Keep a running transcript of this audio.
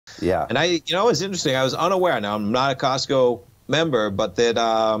Yeah. And it's interesting. I was unaware. Now, I'm not a Costco member, but that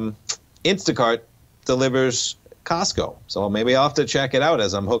Instacart delivers Costco. So maybe I'll have to check it out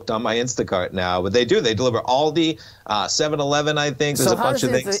as I'm hooked on my Instacart now. But they do. They deliver Aldi, 7-Eleven, I think. There's a bunch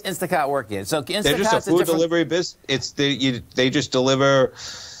of things. So how does Instacart work in? So they're just a food delivery business. They just deliver,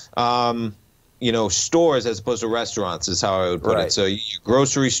 stores as opposed to restaurants is how I would put it. So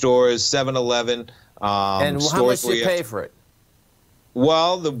grocery stores, 7-Eleven. And how much do you pay for it?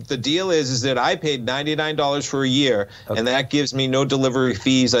 Well, the deal is that I paid $99 for a year, and that gives me no delivery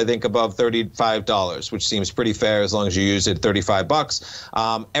fees, I think, above $35, which seems pretty fair as long as you use it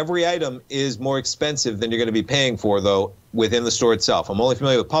 $35. Every item is more expensive than you're going to be paying for, though, within the store itself. I'm only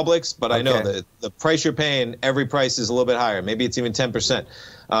familiar with Publix, but I know that the price you're paying, every price is a little bit higher. Maybe it's even 10%.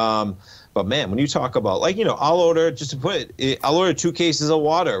 But, man, when you talk about, I'll order, just to put it, I'll order 2 cases of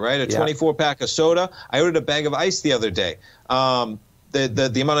water, right, a 24-pack of soda. I ordered a bag of ice the other day.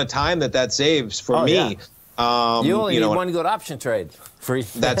 The amount of time that saves for me. Yeah. You only need one good option trade.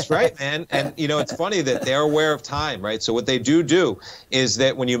 That's right, man. And, it's funny that they're aware of time, right? So what they do is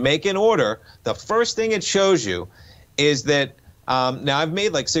that when you make an order, the first thing it shows you is that now I've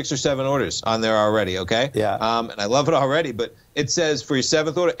made like 6 or 7 orders on there already, okay? Yeah. And I love it already, but it says for your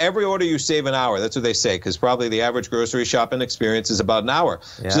 7th order, every order you save an hour. That's what they say, because probably the average grocery shopping experience is about an hour.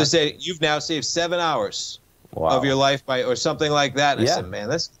 Yeah. So they say you've now saved 7 hours. Wow. Of your life or something like that. And I said,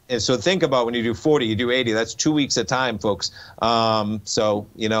 man, and so think about when you do 40, you do 80. That's 2 weeks at a time, folks.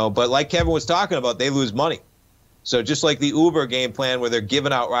 But like Kevin was talking about, they lose money. So just like the Uber game plan where they're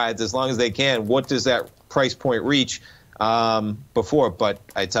giving out rides as long as they can, what does that price point reach before? But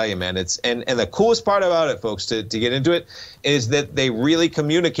I tell you, man, and the coolest part about it, folks, to get into it, is that they really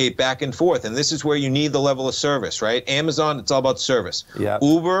communicate back and forth. And this is where you need the level of service, right? Amazon, it's all about service. Yeah.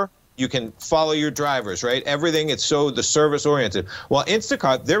 Uber, you can follow your drivers, right? Everything, it's so the service-oriented. Well,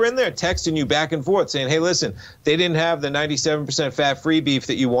 Instacart, they're in there texting you back and forth saying, hey, listen, they didn't have the 97% fat-free beef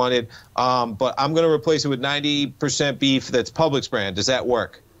that you wanted, but I'm going to replace it with 90% beef that's Publix brand. Does that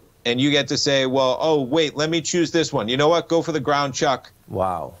work? And you get to say, well, oh, wait, let me choose this one. You know what? Go for the ground chuck.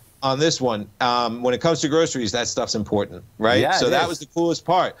 Wow. On this one. When it comes to groceries, that stuff's important, right? Yeah, so that was the coolest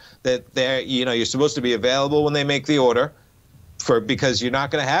part, that you're supposed to be available when they make the order. Because you're not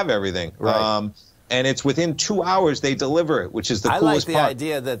going to have everything. Right. And it's within 2 hours they deliver it, which is the coolest part. I like the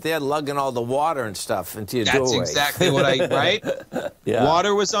idea that they're lugging all the water and stuff into your doorway. That's exactly what right? Yeah.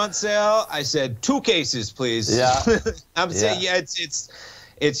 Water was on sale. I said 2 cases, please. Yeah. I'm saying,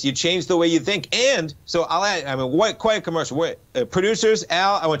 it's you change the way you think. And so I'll add, quite a commercial. Producers,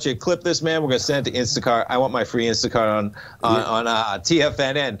 Al, I want you to clip this, man. We're going to send it to Instacart. I want my free Instacart on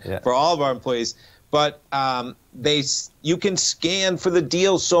TFNN for all of our employees. But you can scan for the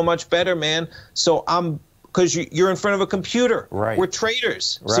deals so much better, man. So because you're in front of a computer. Right. We're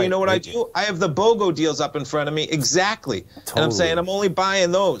traders. Right. So you know what I do? I have the BOGO deals up in front of me. Exactly. Totally. And I'm saying I'm only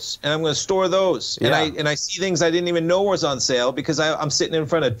buying those, and I'm going to store those. Yeah. And I see things I didn't even know was on sale because I'm sitting in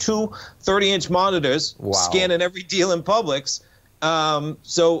front of 2 30-inch monitors, scanning every deal in Publix.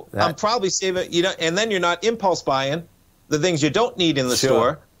 So I'm probably saving, and then you're not impulse buying the things you don't need in the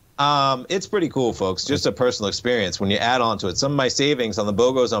store. It's pretty cool, folks. Just a personal experience when you add on to it. Some of my savings on the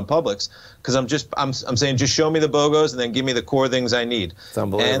BOGOs on Publix, because I'm saying just show me the BOGOs and then give me the core things I need. It's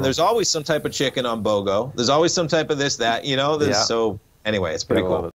unbelievable. And there's always some type of chicken on BOGO. There's always some type of this, that, So anyway, it's pretty cool.